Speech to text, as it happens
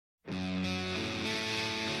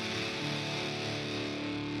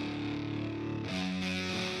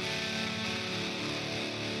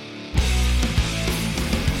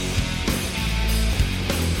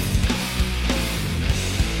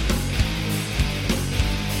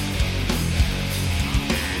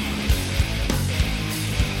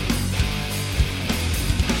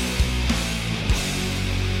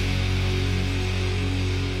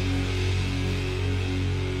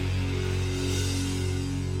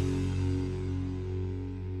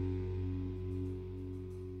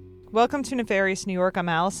Welcome to Nefarious New York. I'm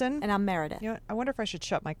Allison. And I'm Meredith. You know what? I wonder if I should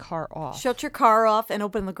shut my car off. Shut your car off and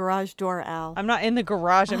open the garage door, Al. I'm not in the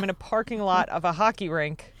garage. I'm in a parking lot of a hockey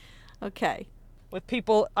rink. Okay. With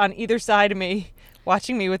people on either side of me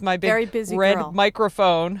watching me with my big Very busy red girl.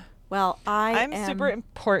 microphone. Well, I'm super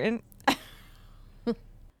important.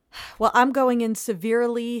 Well, I'm going in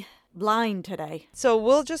severely blind today. So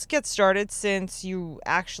we'll just get started since you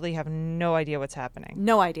actually have no idea what's happening.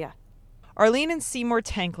 No idea. Arlene and Seymour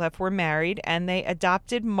Tankleff were married, and they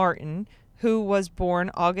adopted Martin, who was born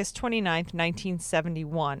August 29th,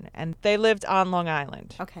 1971, and they lived on Long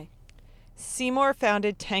Island. Okay. Seymour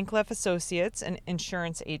founded Tankleff Associates, an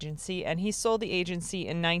insurance agency, and he sold the agency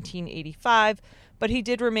in 1985, but he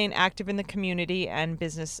did remain active in the community and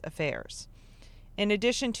business affairs. In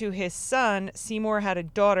addition to his son, Seymour had a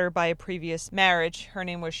daughter by a previous marriage. Her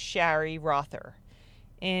name was Shari Rother.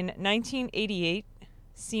 In 1988,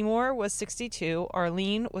 Seymour was 62,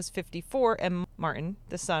 Arlene was 54, and Martin,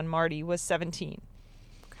 the son, Marty, was 17.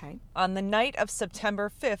 Okay. On the night of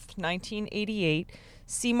September 5th, 1988,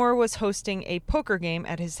 Seymour was hosting a poker game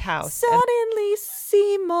at his house. Suddenly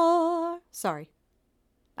Seymour. Sorry.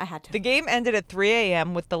 I had to. The game ended at 3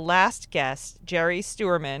 a.m. with the last guest, Jerry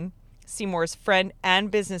Stuerman, Seymour's friend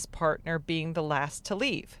and business partner, being the last to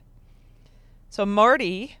leave. So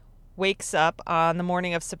Marty wakes up on the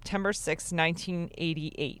morning of September 6,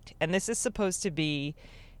 1988, and this is supposed to be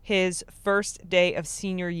his first day of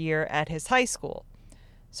senior year at his high school.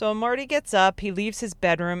 So Marty gets up, he leaves his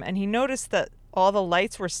bedroom, and he noticed that all the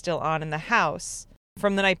lights were still on in the house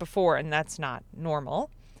from the night before, and that's not normal.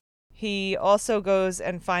 He also goes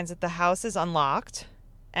and finds that the house is unlocked,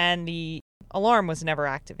 and the alarm was never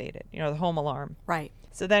activated, the home alarm. Right.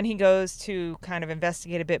 So then he goes to kind of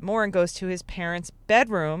investigate a bit more and goes to his parents'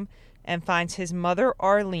 bedroom and finds his mother,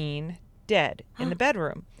 Arlene, dead in the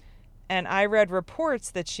bedroom. And I read reports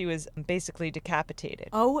that she was basically decapitated.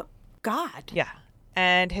 Oh, God. Yeah.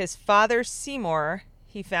 And his father, Seymour,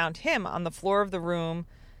 he found him on the floor of the room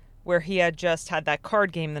where he had just had that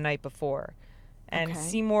card game the night before. And Okay.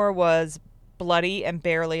 Seymour was bloody and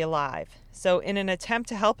barely alive. So in an attempt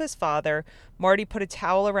to help his father, Marty put a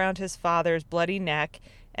towel around his father's bloody neck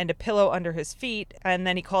and a pillow under his feet, and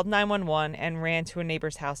then he called 911 and ran to a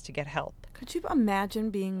neighbor's house to get help. Could you imagine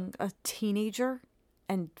being a teenager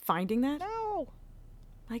and finding that? No.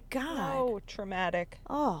 My God. No, traumatic.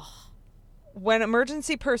 Oh. When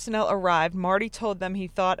emergency personnel arrived, Marty told them he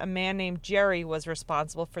thought a man named Jerry was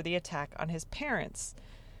responsible for the attack on his parents.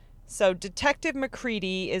 So Detective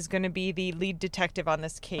McCready is going to be the lead detective on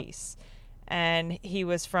this case, and he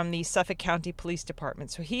was from the Suffolk County Police Department.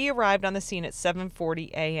 So he arrived on the scene at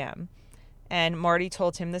 7:40 a.m., and Marty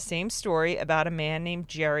told him the same story about a man named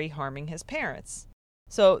Jerry harming his parents.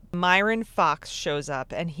 So Myron Fox shows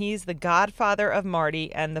up, and he's the godfather of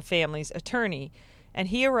Marty and the family's attorney. And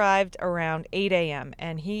he arrived around 8 a.m.,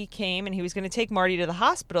 and he came and he was going to take Marty to the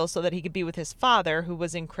hospital so that he could be with his father, who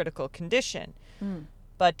was in critical condition. Mm.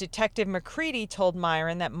 But Detective McCready told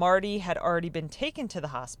Myron that Marty had already been taken to the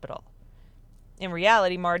hospital. In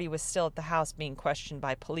reality, Marty was still at the house being questioned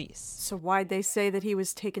by police. So why'd they say that he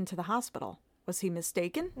was taken to the hospital? Was he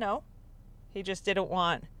mistaken? No. He just didn't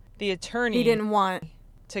want the attorney He didn't want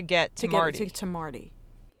to get to Marty. to Marty.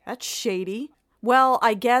 That's shady. Well,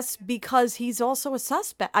 I guess because he's also a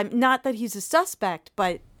suspect. Not that he's a suspect,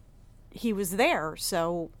 but he was there,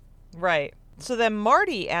 so... Right. So then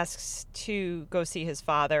Marty asks to go see his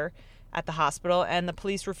father at the hospital, and the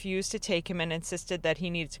police refused to take him and insisted that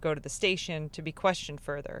he needed to go to the station to be questioned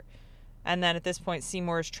further. And then at this point,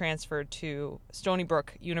 Seymour is transferred to Stony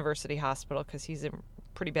Brook University Hospital because he's in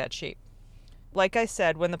pretty bad shape. Like I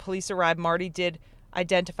said, when the police arrived, Marty did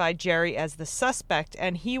identify Jerry as the suspect,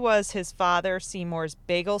 and he was his father, Seymour's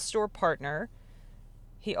bagel store partner.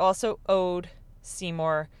 He also owed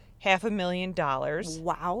Seymour $500,000.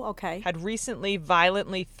 Wow, okay. Had recently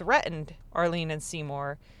violently threatened Arlene and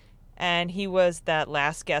Seymour, and he was that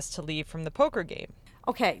last guest to leave from the poker game.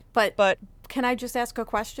 Okay, but can I just ask a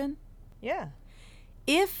question? Yeah.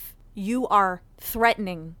 If you are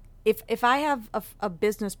threatening, if I have a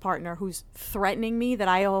business partner who's threatening me that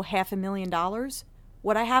I owe $500,000,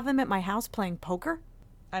 would I have him at my house playing poker?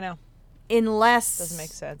 I know. Unless doesn't make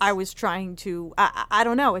sense. I was trying to, I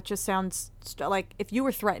don't know. It just sounds like if you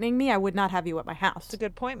were threatening me, I would not have you at my house. It's a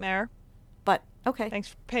good point, Mayor. But, okay. Thanks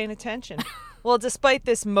for paying attention. Well, despite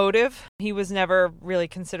this motive, he was never really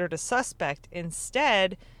considered a suspect.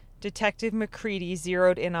 Instead, Detective McCready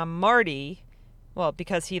zeroed in on Marty, well,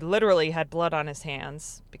 because he literally had blood on his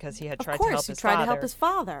hands, because he had tried to help his father. Of course, he tried to help his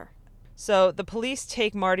father. So the police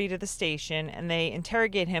take Marty to the station, and they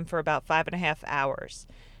interrogate him for about 5.5 hours.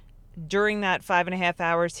 During that 5.5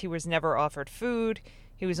 hours, he was never offered food.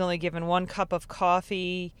 He was only given 1 cup of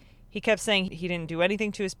coffee. He kept saying he didn't do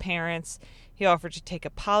anything to his parents. He offered to take a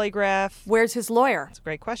polygraph. Where's his lawyer? That's a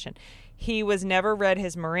great question. He was never read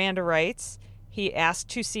his Miranda rights. He asked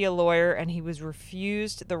to see a lawyer, and he was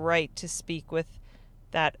refused the right to speak with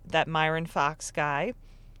that Myron Fox guy.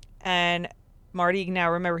 And Marty,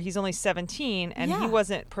 now remember, he's only 17, and he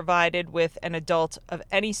wasn't provided with an adult of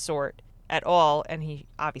any sort at all, and he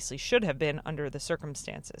obviously should have been under the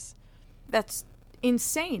circumstances. That's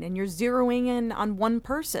insane, and you're zeroing in on one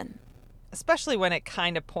person. Especially when it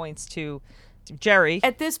kind of points to Jerry.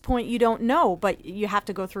 At this point, you don't know, but you have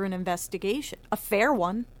to go through an investigation. A fair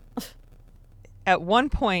one. At one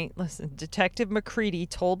point, listen, Detective McCready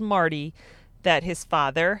told Marty that his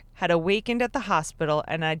father had awakened at the hospital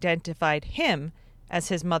and identified him as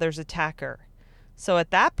his mother's attacker. So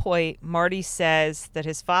at that point, Marty says that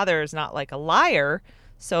his father is not like a liar,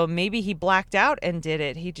 so maybe he blacked out and did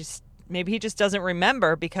it. Maybe he just doesn't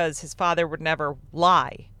remember because his father would never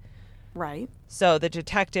lie. Right. So the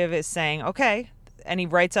detective is saying, okay, and he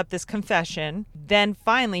writes up this confession. Then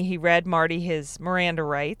finally he read Marty his Miranda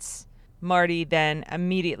rights. Marty then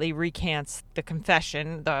immediately recants the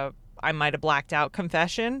confession, the I might have blacked out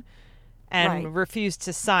confession, and refused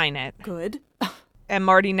to sign it. Good. And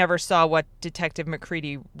Marty never saw what Detective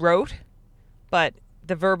McCready wrote, but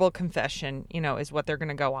the verbal confession, is what they're going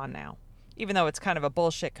to go on now. Even though it's kind of a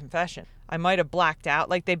bullshit confession. I might have blacked out.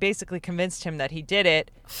 Like, they basically convinced him that he did it.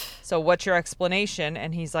 So what's your explanation?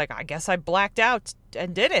 And he's like, I guess I blacked out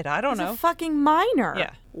and did it. I don't know. He's a fucking minor.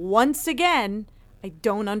 Yeah. Once again, I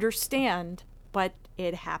don't understand, but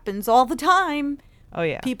it happens all the time. Oh,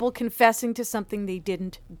 yeah. People confessing to something they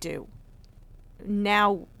didn't do.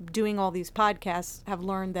 Now, doing all these podcasts, have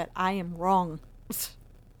learned that I am wrong.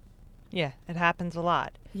 Yeah, it happens a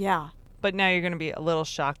lot. Yeah. But now you're going to be a little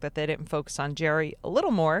shocked that they didn't focus on Jerry a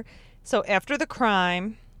little more. So after the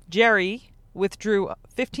crime, Jerry withdrew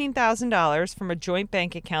 $15,000 from a joint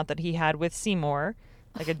bank account that he had with Seymour,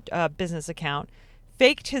 like a business account,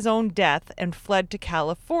 faked his own death, and fled to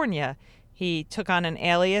California. He took on an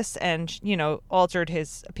alias and, altered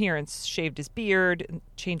his appearance, shaved his beard,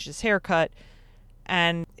 changed his haircut,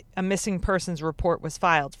 and a missing persons report was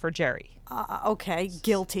filed for Jerry. Okay,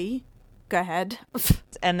 guilty. Go ahead.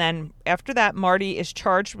 And then after that, Marty is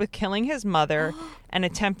charged with killing his mother and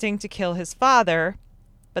attempting to kill his father,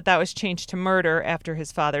 but that was changed to murder after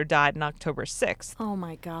his father died on October 6th. Oh,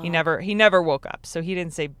 my God. He never woke up, so he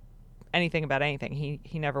didn't say anything about anything.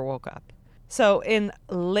 He never woke up. So in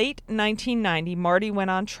late 1990, Marty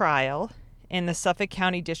went on trial in the Suffolk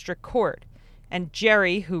County District Court, and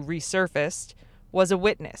Jerry, who resurfaced, was a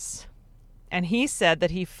witness. And he said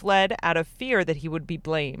that he fled out of fear that he would be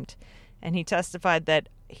blamed, and he testified that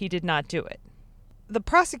he did not do it. The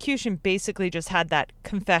prosecution basically just had that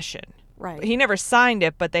confession. Right. He never signed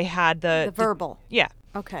it, but they had the verbal. Yeah.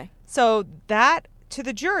 Okay. So that, to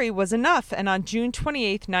the jury, was enough. And on June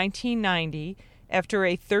 28th, 1990, after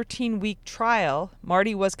a 13-week trial,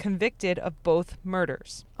 Marty was convicted of both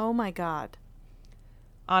murders. Oh, my God.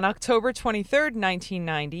 On October 23rd,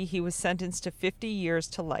 1990, he was sentenced to 50 years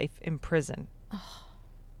to life in prison.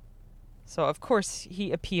 So, of course,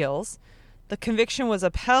 he appeals. The conviction was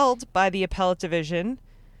upheld by the appellate division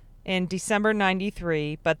in December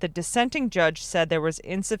 93, but the dissenting judge said there was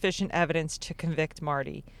insufficient evidence to convict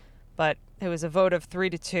Marty. But it was a vote of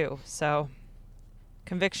 3-2, so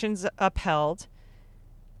convictions upheld.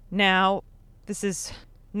 Now, this is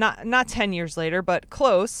not 10 years later, but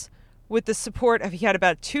close, with the support of, he had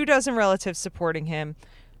about 24 relatives supporting him,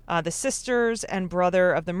 the sisters and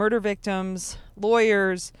brother of the murder victims,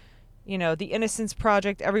 lawyers, the Innocence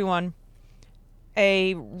Project, everyone.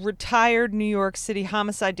 A retired New York City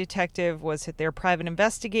homicide detective was their private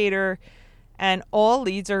investigator, and all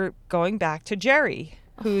leads are going back to Jerry,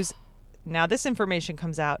 who's, now this information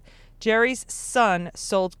comes out, Jerry's son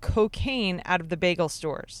sold cocaine out of the bagel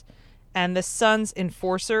stores, and the son's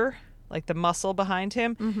enforcer, like the muscle behind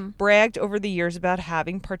him, bragged over the years about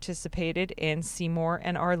having participated in Seymour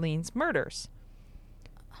and Arlene's murders.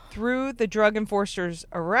 Through the drug enforcer's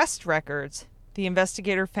arrest records, the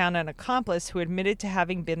investigator found an accomplice who admitted to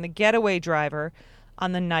having been the getaway driver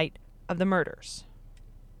on the night of the murders.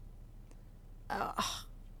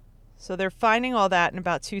 So they're finding all that in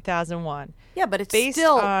about 2001. Yeah, but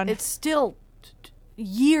it's still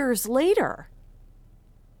years later.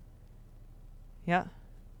 Yeah.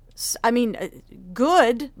 I mean,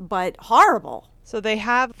 good, but horrible. So they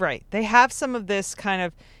have some of this kind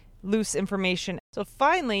of loose information. So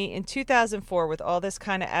finally, in 2004, with all this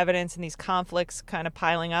kind of evidence and these conflicts kind of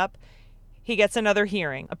piling up, he gets another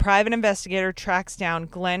hearing. A private investigator tracks down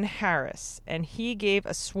Glenn Harris, and he gave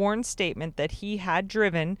a sworn statement that he had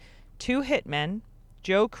driven two hitmen,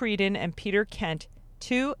 Joe Creedon and Peter Kent,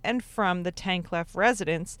 to and from the Tankleff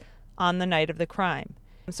residence on the night of the crime.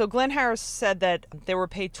 So Glenn Harris said that they were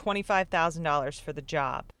paid $25,000 for the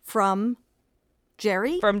job. From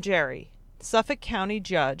Jerry? From Jerry. The Suffolk County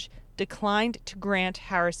judge declined to grant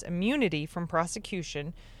Harris immunity from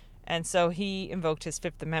prosecution, and so he invoked his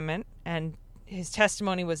Fifth Amendment, and his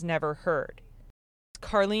testimony was never heard.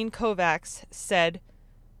 Carlene Kovacs said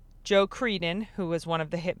Joe Creedon, who was one of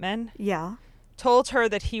the hitmen, told her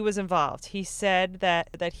that he was involved. He said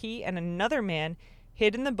that he and another man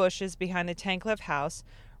hid in the bushes behind the Tankleff house,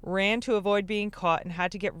 ran to avoid being caught, and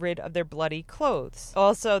had to get rid of their bloody clothes.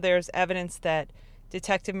 Also, there's evidence that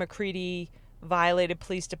Detective McCready violated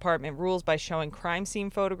police department rules by showing crime scene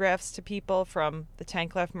photographs to people from the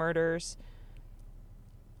Tankleff murders.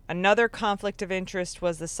 Another conflict of interest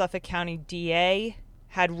was the Suffolk County DA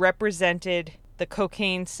had represented the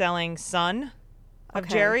cocaine-selling son of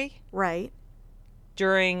Jerry. Right.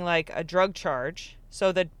 During, like, a drug charge.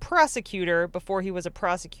 So the prosecutor, before he was a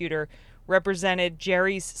prosecutor, represented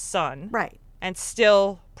Jerry's son. Right. And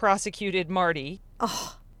still prosecuted Marty.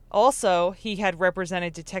 Oh. Also, he had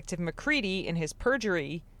represented Detective McCready in his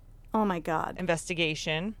perjury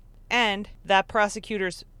investigation. And that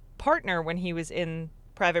prosecutor's partner, when he was in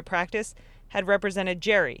private practice, had represented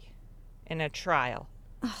Jerry in a trial.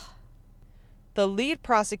 The lead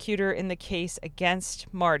prosecutor in the case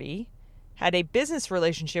against Marty had a business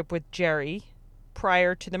relationship with Jerry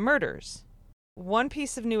prior to the murders. One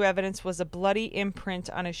piece of new evidence was a bloody imprint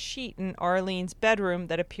on a sheet in Arlene's bedroom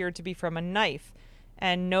that appeared to be from a knife,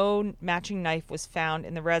 and no matching knife was found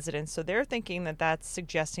in the residence. So they're thinking that that's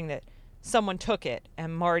suggesting that someone took it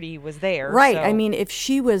and Marty was there. Right. So. I mean, if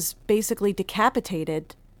she was basically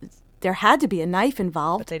decapitated, there had to be a knife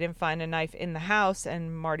involved. But they didn't find a knife in the house,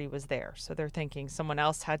 and Marty was there. So they're thinking someone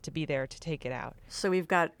else had to be there to take it out. So we've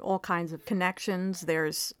got all kinds of connections.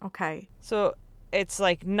 So it's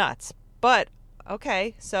like nuts. But,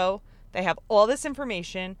 okay, so they have all this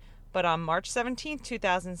information, but on March 17th,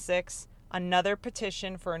 2006, another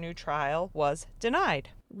petition for a new trial was denied.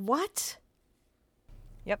 What?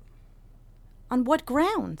 Yep. On what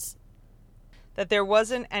grounds? That there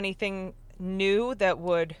wasn't anything new that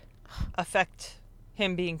would affect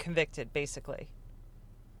him being convicted, basically.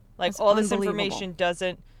 Like, That's all this information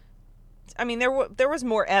doesn't... I mean, there was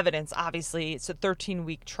more evidence, obviously. It's a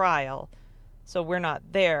 13-week trial, so we're not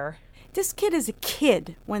there. This kid is a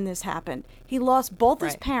kid when this happened. He lost both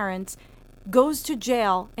his parents, goes to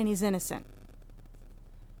jail, and he's innocent.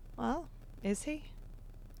 Well, is he?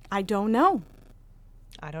 I don't know.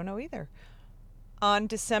 I don't know either. On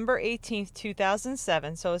December 18th,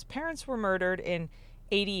 2007, so his parents were murdered in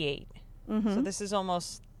 88. Mm-hmm. So this is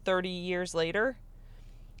almost 30 years later.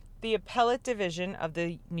 The Appellate Division of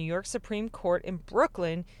the New York Supreme Court in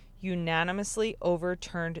Brooklyn unanimously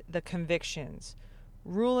overturned the convictions,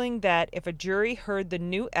 ruling that if a jury heard the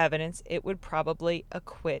new evidence, it would probably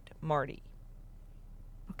acquit Marty.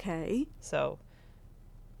 Okay. So,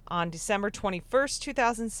 on December 21st,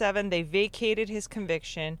 2007, they vacated his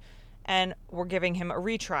conviction and were giving him a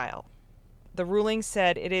retrial. The ruling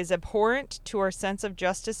said, "It is abhorrent to our sense of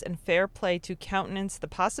justice and fair play to countenance the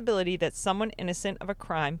possibility that someone innocent of a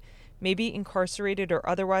crime may be incarcerated or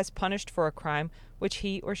otherwise punished for a crime which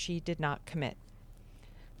he or she did not commit."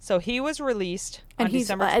 So he was released on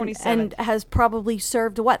December 27th. And has probably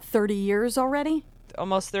served, 30 years already?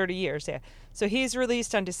 Almost 30 years, yeah. So he's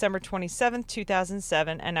released on December 27th,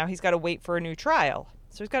 2007, and now he's got to wait for a new trial.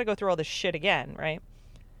 So he's got to go through all this shit again, right?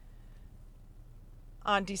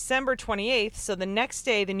 On December 28th, so the next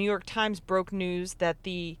day, the New York Times broke news that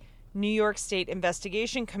the New York State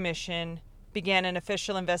Investigation Commission began an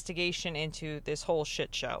official investigation into this whole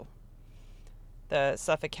shit show. The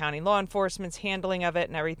Suffolk County law enforcement's handling of it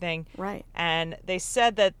and everything. Right. And they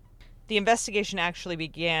said that the investigation actually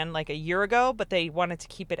began like a year ago, but they wanted to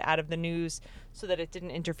keep it out of the news so that it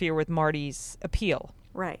didn't interfere with Marty's appeal.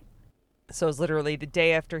 Right. So it's literally the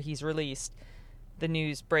day after he's released, the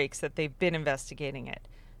news breaks that they've been investigating it.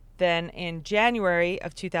 Then in January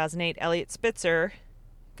of 2008,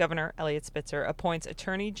 Governor Elliot Spitzer appoints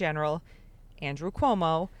Attorney General Andrew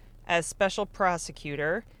Cuomo as special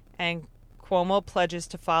prosecutor, and Cuomo pledges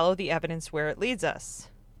to follow the evidence where it leads us.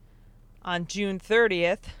 On June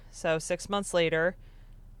 30th, so 6 months later,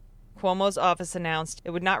 Cuomo's office announced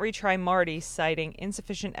it would not retry Marty, citing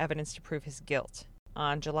insufficient evidence to prove his guilt.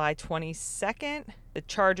 On July 22nd, the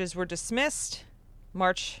charges were dismissed.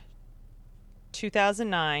 March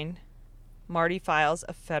 2009, Marty files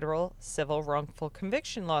a federal civil wrongful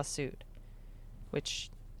conviction lawsuit. which,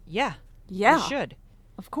 yeah, Yeah. you should.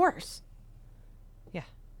 Of course. Yeah.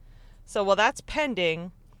 So while that's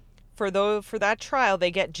pending, for that trial,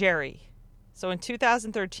 they get Jerry. So in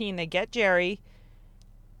 2013, they get Jerry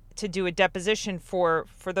to do a deposition for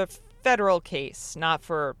the federal case, not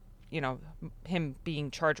for, him being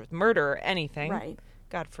charged with murder or anything. Right.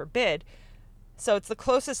 God forbid. So it's the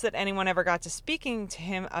closest that anyone ever got to speaking to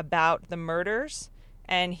him about the murders,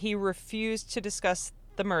 and he refused to discuss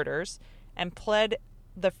the murders and pled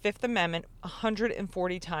the Fifth Amendment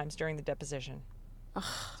 140 times during the deposition. Ugh.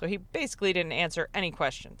 So he basically didn't answer any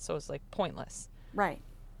questions, so it was like pointless. Right.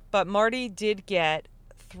 But Marty did get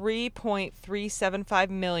 $3.375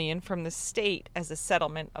 million from the state as a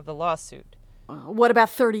settlement of the lawsuit. What about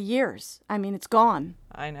 30 years? I mean, it's gone.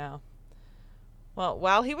 I know. Well,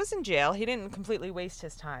 while he was in jail, he didn't completely waste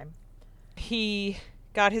his time. He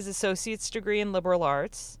got his associate's degree in liberal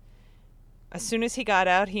arts. As soon as he got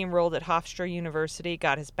out, he enrolled at Hofstra University,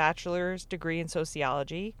 got his bachelor's degree in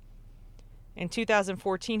sociology. In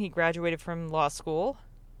 2014, he graduated from law school.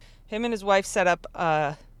 Him and his wife set up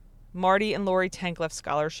a Marty and Lori Tankleff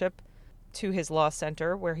scholarship to his law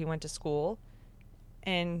center where he went to school.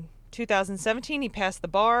 In 2017, he passed the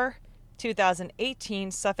bar.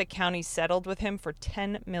 2018, Suffolk County settled with him for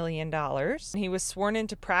 $10 million. He was sworn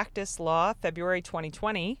into practice law February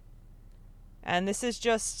 2020. And this is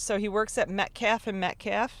just, so he works at Metcalf and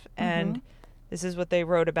Metcalf, and this is what they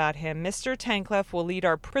wrote about him. Mr. Tankleff will lead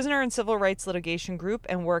our prisoner and civil rights litigation group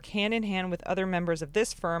and work hand in hand with other members of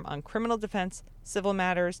this firm on criminal defense, civil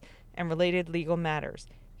matters, and related legal matters.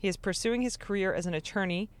 He is pursuing his career as an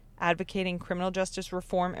attorney, advocating criminal justice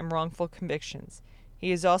reform and wrongful convictions.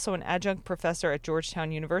 He is also an adjunct professor at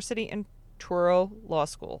Georgetown University and Truro Law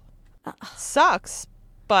School. Sucks,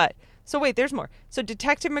 but... So wait, there's more. So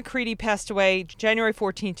Detective McCready passed away January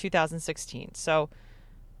 14, 2016. So,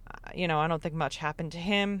 I don't think much happened to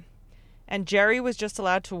him. And Jerry was just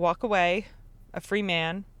allowed to walk away, a free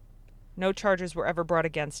man. No charges were ever brought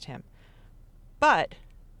against him. But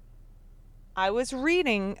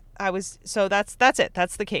so that's it.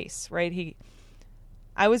 That's the case, right?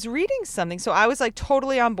 I was reading something, so I was like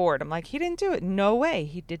totally on board. I'm like, he didn't do it. No way.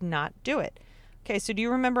 He did not do it. Okay, so do you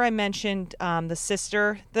remember I mentioned the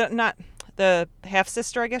sister, not the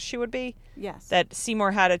half-sister, I guess she would be? Yes. That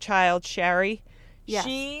Seymour had a child, Sherry?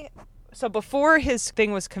 Yes. So before his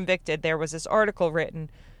thing was convicted, there was this article written.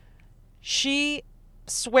 She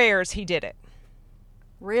swears he did it.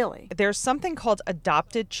 Really? There's something called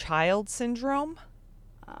adopted child syndrome,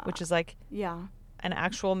 which is like an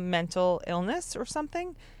actual mental illness or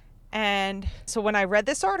something. And so when I read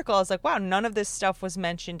this article, I was like, wow, none of this stuff was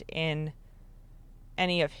mentioned in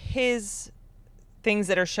any of his things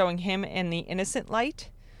that are showing him in the innocent light.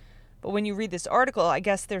 But when you read this article, I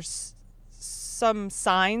guess there's some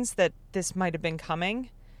signs that this might have been coming.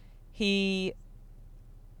 He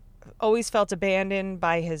always felt abandoned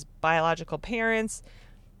by his biological parents.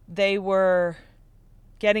 They were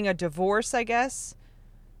getting a divorce, I guess,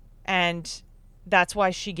 and that's why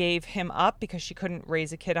she gave him up, because she couldn't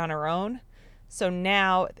raise a kid on her own. So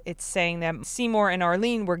now it's saying that Seymour and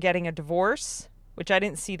Arlene were getting a divorce, which I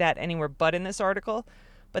didn't see that anywhere but in this article.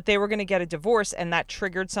 But they were going to get a divorce, and that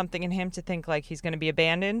triggered something in him to think like he's going to be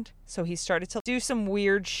abandoned. So he started to do some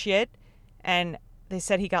weird shit, and they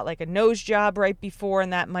said he got like a nose job right before,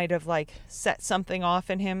 and that might have like set something off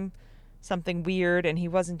in him, something weird, and he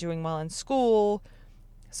wasn't doing well in school.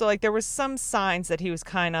 So like there was some signs that he was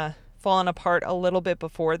kind of falling apart a little bit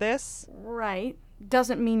before this. Right.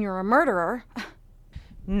 Doesn't mean you're a murderer.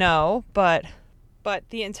 No, but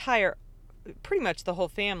pretty much the whole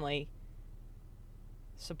family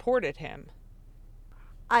supported him.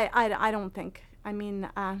 I don't think. I mean,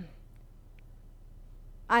 I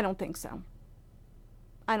don't think so.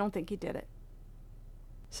 I don't think he did it.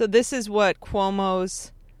 So this is what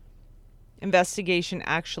Cuomo's investigation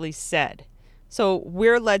actually said. So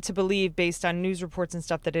we're led to believe, based on news reports and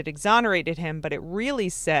stuff, that it exonerated him, but it really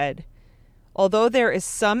said, although there is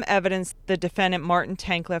some evidence the defendant Martin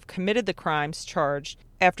Tankleff committed the crimes charged,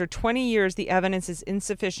 after 20 years the evidence is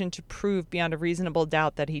insufficient to prove beyond a reasonable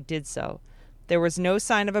doubt that he did so. There was no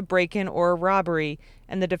sign of a break-in or a robbery,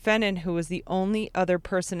 and the defendant, who was the only other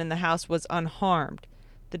person in the house, was unharmed.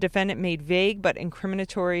 The defendant made vague but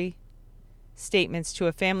incriminatory statements to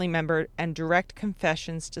a family member and direct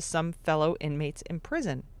confessions to some fellow inmates in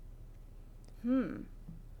prison.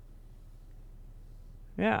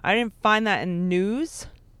 Yeah, I didn't find that in news,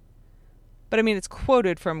 but I mean, it's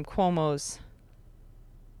quoted from Cuomo's.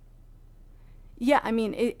 Yeah, I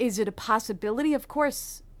mean, is it a possibility? Of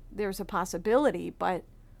course there's a possibility, but,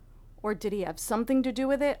 or did he have something to do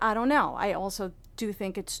with it? I don't know. I also, do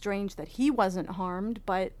think it's strange that he wasn't harmed,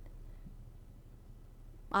 but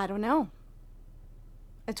I don't know.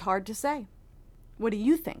 It's hard to say. What do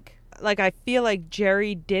you think? Like, I feel like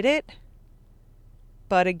Jerry did it.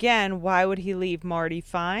 But again, why would he leave Marty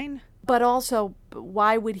fine? But also,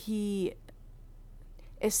 why would he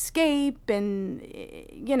escape and,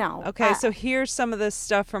 Okay, so here's some of the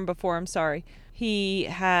stuff from before. I'm sorry. He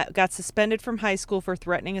got suspended from high school for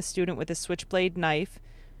threatening a student with a switchblade knife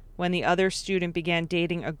when the other student began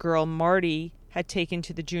dating a girl Marty had taken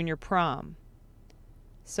to the junior prom.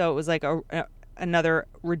 So it was like another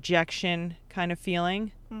rejection kind of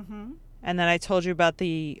feeling. Mm-hmm. And then I told you about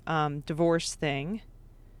the divorce thing.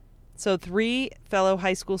 So 3 fellow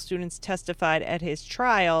high school students testified at his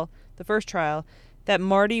trial, the first trial, that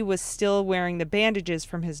Marty was still wearing the bandages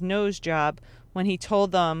from his nose job when he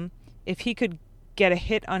told them if he could get a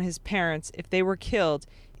hit on his parents if they were killed,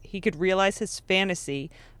 he could realize his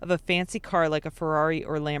fantasy of a fancy car like a Ferrari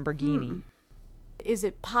or Lamborghini. Is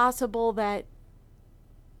it possible that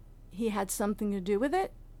he had something to do with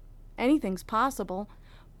it? Anything's possible.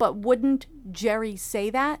 But wouldn't Jerry say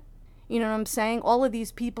that? You know what I'm saying? All of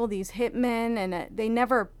these people, these hitmen, and they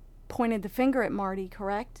never pointed the finger at Marty,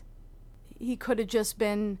 correct? He could have just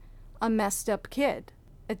been a messed up kid.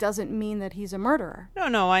 It doesn't mean that he's a murderer.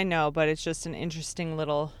 No, I know, but it's just an interesting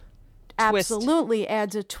little twist. Absolutely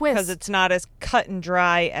adds a twist. Because it's not as cut and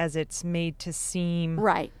dry as it's made to seem.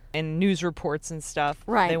 Right. In news reports and stuff.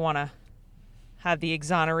 Right. They want to have the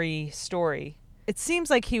exoneree story. It seems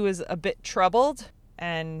like he was a bit troubled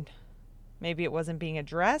and maybe it wasn't being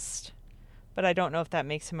addressed, but I don't know if that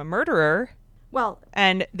makes him a murderer. Well,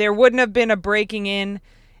 and there wouldn't have been a breaking in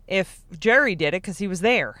if Jerry did it because he was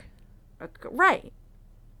there. Right.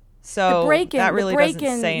 So that really doesn't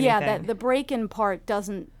say anything. Yeah, the break-in part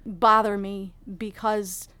doesn't bother me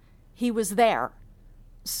because he was there.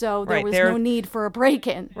 So there was no need for a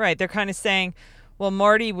break-in. Right. They're kind of saying, well,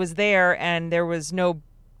 Marty was there and there was no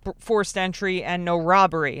forced entry and no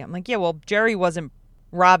robbery. I'm like, yeah, well, Jerry wasn't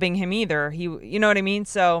robbing him either. You know what I mean?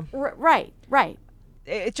 So right.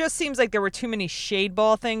 It just seems like there were too many shade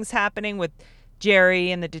ball things happening with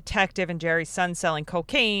Jerry and the detective and Jerry's son selling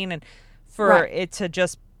cocaine, and for it to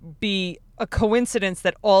just be a coincidence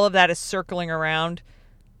that all of that is circling around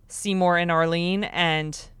Seymour and Arlene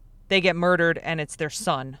and they get murdered and it's their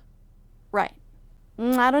son. Right.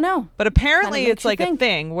 I don't know. But apparently it's like a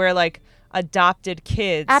thing where like adopted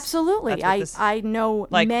kids. Absolutely. I know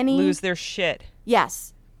many lose their shit.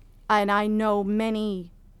 Yes. And I know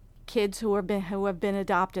many kids who have been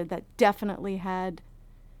adopted that definitely had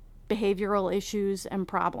behavioral issues and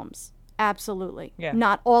problems. Absolutely. Yeah.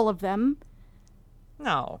 Not all of them.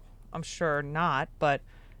 No, I'm sure not, but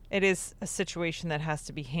it is a situation that has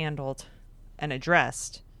to be handled and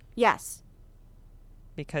addressed. Yes.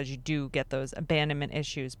 Because you do get those abandonment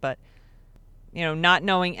issues, but not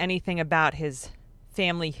knowing anything about his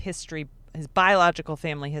family history, his biological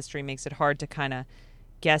family history, makes it hard to kind of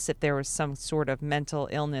guess if there was some sort of mental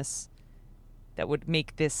illness that would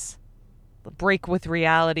make this break with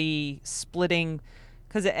reality, splitting.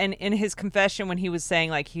 Because in his confession, when he was saying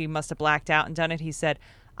like he must have blacked out and done it, he said,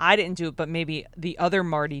 I didn't do it, but maybe the other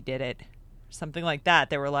Marty did it. Something like that.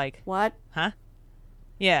 They were like, what? Huh?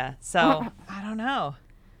 Yeah. So I don't know.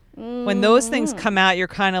 When those things come out, you're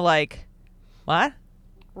kind of like, what?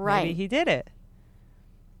 Right. Maybe he did it.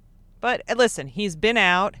 But listen, he's been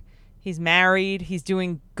out. He's married. He's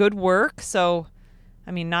doing good work. So,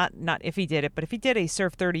 I mean, not if he did it, but if he did it, he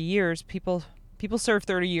served 30 years. People serve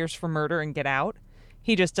 30 years for murder and get out.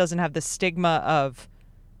 He just doesn't have the stigma of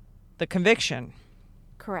the conviction.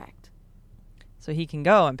 Correct. So he can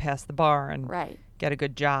go and pass the bar and get a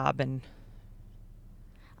good job. And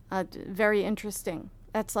very interesting.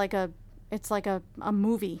 It's like a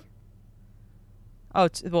movie. Oh,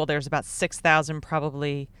 well, there's about 6,000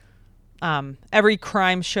 probably. Every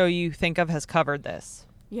crime show you think of has covered this.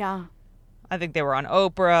 Yeah. I think they were on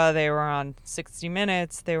Oprah. They were on 60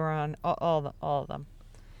 Minutes. They were on all of them.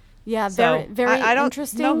 Yeah, so very I don't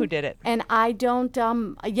interesting. know who did it. And I don't,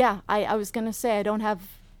 I was going to say I don't have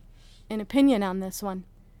an opinion on this one.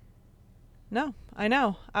 No, I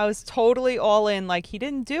know. I was totally all in, like, he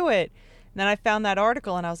didn't do it. And then I found that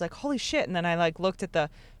article and I was like, holy shit. And then I looked at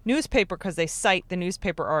the newspaper because they cite the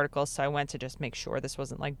newspaper articles. So I went to just make sure this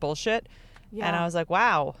wasn't like bullshit. Yeah. And I was like,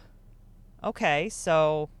 wow. Okay.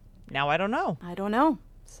 So now I don't know.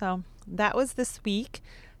 So that was this week.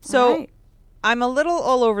 So I'm a little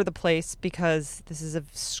all over the place because this is an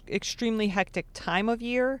extremely hectic time of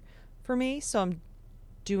year for me. So I'm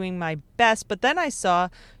doing my best. But then I saw,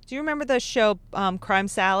 do you remember the show Crime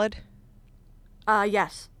Salad?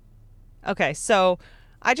 Yes. Okay, so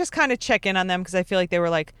I just kind of check in on them because I feel like they were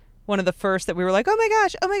like one of the first that we were like, oh my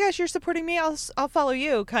gosh, you're supporting me. I'll follow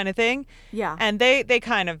you kind of thing. Yeah. And they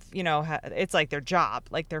kind of, you know, it's like their job,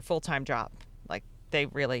 like their full-time job. Like they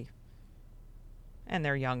really, and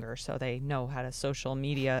they're younger, so they know how to social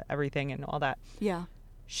media everything and all that. Yeah.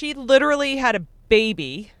 She literally had a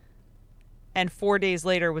baby and 4 days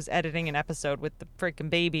later was editing an episode with the freaking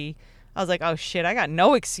baby. I was like, oh shit, I got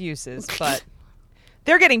no excuses, but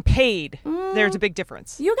they're getting paid. There's a big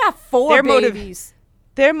difference. You got 4 babies.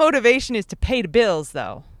 Their motivation is to pay the bills,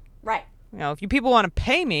 though. Right. You know, if you people want to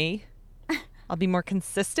pay me, I'll be more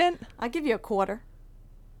consistent. I'll give you a quarter.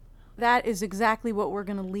 That is exactly what we're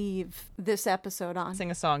going to leave this episode on.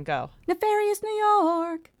 Sing a song, go. Nefarious New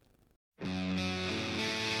York.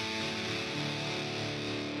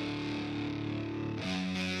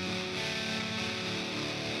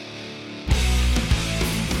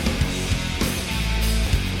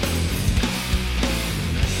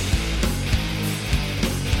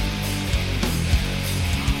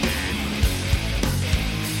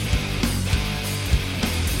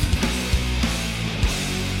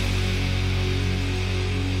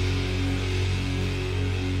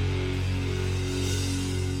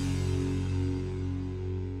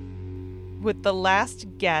 With the last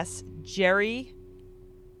guess, Jerry.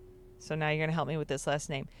 So now you're going to help me with this last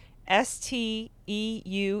name. Steuerman.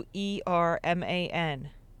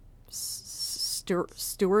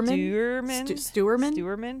 Steuerman?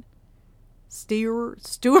 Steuerman? Steer.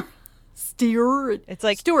 It's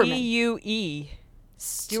like Steuerman. E-U-E.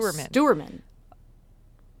 Steuerman. Steuerman.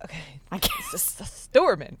 Okay. I guess.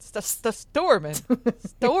 Steuerman. Steuerman.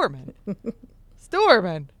 Steuerman.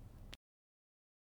 Steuerman.